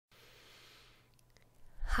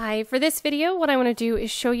Hi, for this video, what I want to do is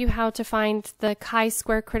show you how to find the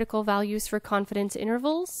chi-square critical values for confidence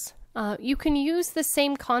intervals. You can use the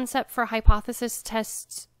same concept for hypothesis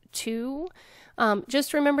tests too.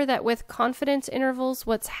 Just remember that with confidence intervals,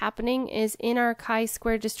 what's happening is in our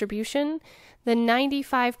chi-square distribution, the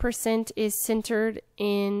 95% is centered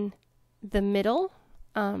in the middle.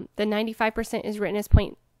 The 95% is written as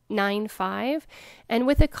 0.95, and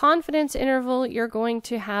with a confidence interval you're going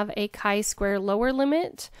to have a chi-square lower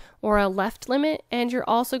limit or a left limit, and you're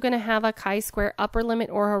also going to have a chi-square upper limit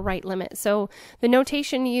or a right limit. So the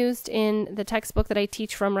notation used in the textbook that I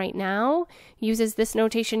teach from right now uses this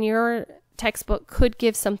notation. Your textbook could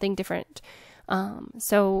give something different.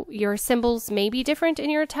 So your symbols may be different in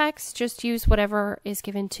your text, just use whatever is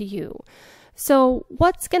given to you. So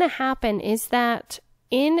what's going to happen is that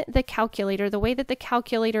in the calculator, the way that the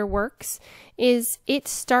calculator works is it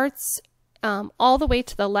starts all the way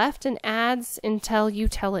to the left and adds until you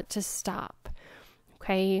tell it to stop.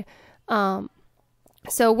 Okay.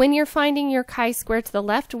 So when you're finding your chi-square to the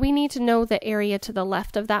left, we need to know the area to the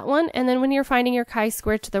left of that one. And then when you're finding your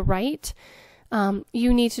chi-square to the right,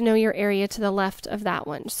 you need to know your area to the left of that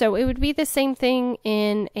one. So it would be the same thing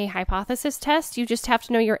in a hypothesis test. You just have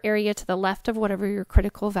to know your area to the left of whatever your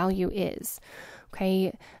critical value is.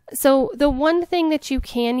 Okay, so the one thing that you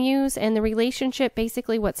can use, and the relationship,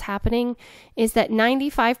 basically what's happening is that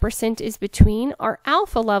 95% is between. Our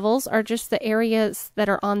alpha levels are just the areas that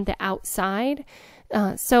are on the outside.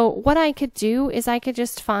 So what I could do is I could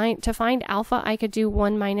just find alpha, I could do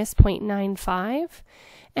 1 minus 0.95,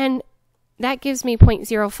 and that gives me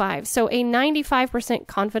 0.05. So a 95%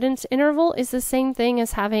 confidence interval is the same thing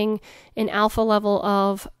as having an alpha level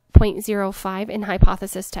of 0.05 in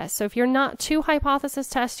hypothesis tests. So if you're not to hypothesis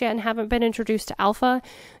tests yet and haven't been introduced to alpha,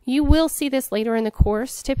 you will see this later in the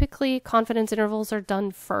course. Typically, confidence intervals are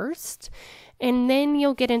done first, and then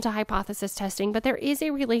you'll get into hypothesis testing. But there is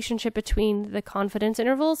a relationship between the confidence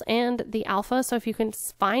intervals and the alpha. So if you can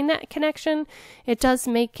find that connection, it does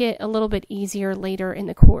make it a little bit easier later in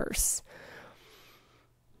the course.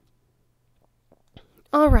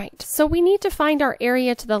 All right, so we need to find our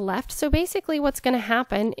area to the left. So basically what's going to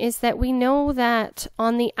happen is that we know that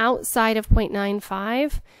on the outside of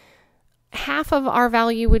 0.95, half of our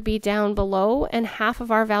value would be down below and half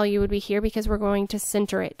of our value would be here because we're going to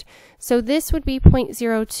center it. So this would be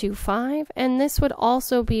 0.025, and this would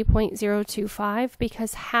also be 0.025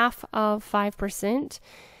 because half of 5%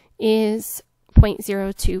 is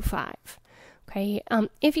 0.025. Okay,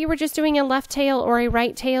 if you were just doing a left tail or a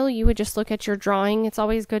right tail, you would just look at your drawing. It's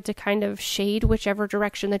always good to kind of shade whichever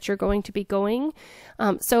direction that you're going to be going.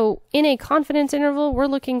 So in a confidence interval, we're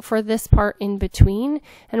looking for this part in between,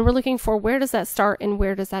 and we're looking for where does that start and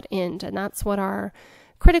where does that end, and that's what our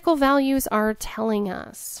critical values are telling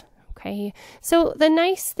us. Okay, so the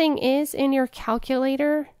nice thing is in your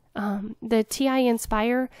calculator, the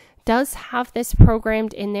TI-Nspire does have this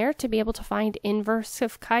programmed in there to be able to find inverse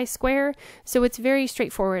of chi-square. So it's very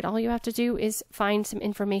straightforward. All you have to do is find some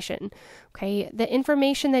information. Okay, the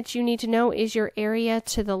information that you need to know is your area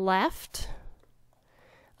to the left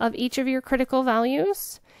of each of your critical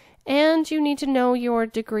values, and you need to know your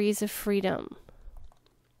degrees of freedom.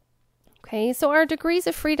 Okay, so our degrees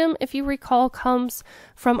of freedom, if you recall, comes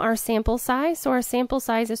from our sample size. So our sample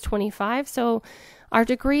size is 25. So our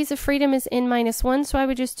degrees of freedom is n-1, so I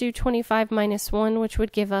would just do 25 minus 1, which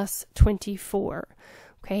would give us 24.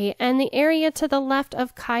 Okay, and the area to the left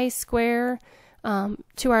of chi-square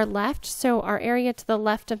to our left, so our area to the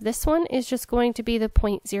left of this one is just going to be the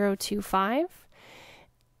 0.025.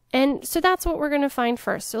 And so that's what we're going to find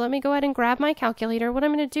first. So let me go ahead and grab my calculator. What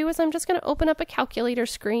I'm going to do is I'm just going to open up a calculator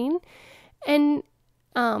screen, and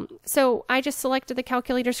so I just selected the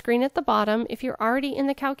calculator screen at the bottom. If you're already in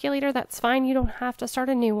the calculator, that's fine. You don't have to start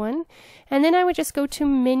a new one. And then I would just go to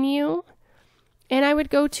menu, and I would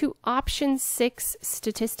go to option 6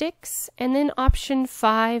 statistics, and then option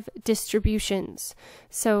 5 distributions.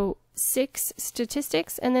 So 6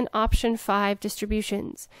 statistics and then option 5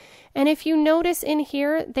 distributions. And if you notice in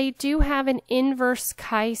here, they do have an inverse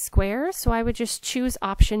chi-square, so I would just choose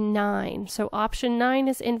option 9. So option 9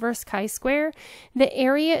 is inverse chi-square. The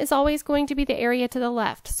area is always going to be the area to the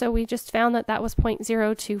left, so we just found that that was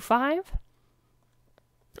 0.025.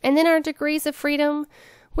 And then our degrees of freedom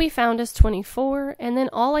we found is 24, and then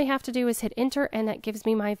all I have to do is hit enter, and that gives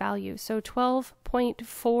me my value. So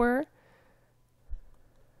 12.4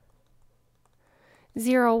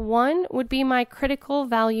 0.01 would be my critical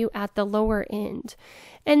value at the lower end.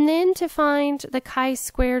 And then to find the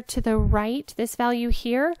chi-squared to the right, this value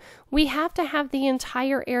here, we have to have the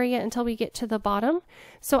entire area until we get to the bottom.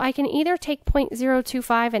 So I can either take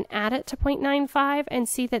 0.025 and add it to 0.95 and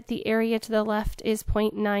see that the area to the left is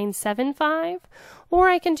 0.975, or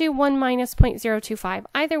I can do 1 minus 0.025.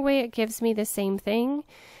 Either way, it gives me the same thing.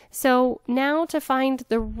 So now to find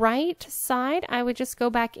the right side, I would just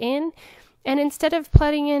go back in, and instead of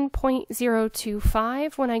putting in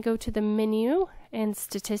 0.025, when I go to the menu and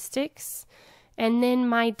statistics, and then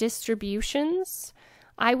my distributions,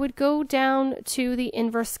 I would go down to the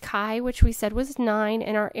inverse chi, which we said was 9,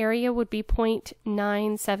 and our area would be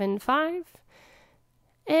 0.975.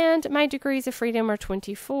 And my degrees of freedom are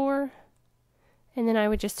 24. And then I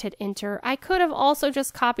would just hit enter. I could have also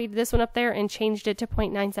just copied this one up there and changed it to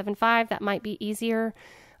 0.975. That might be easier.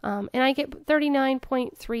 And I get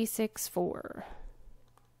 39.364.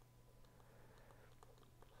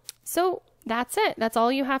 So that's it. That's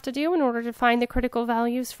all you have to do in order to find the critical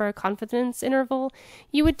values for a confidence interval.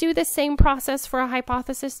 You would do the same process for a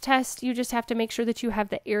hypothesis test. You just have to make sure that you have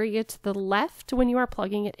the area to the left when you are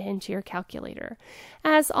plugging it into your calculator.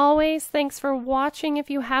 As always, thanks for watching. If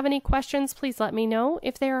you have any questions, please let me know.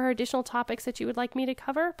 If there are additional topics that you would like me to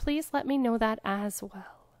cover, please let me know that as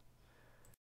well.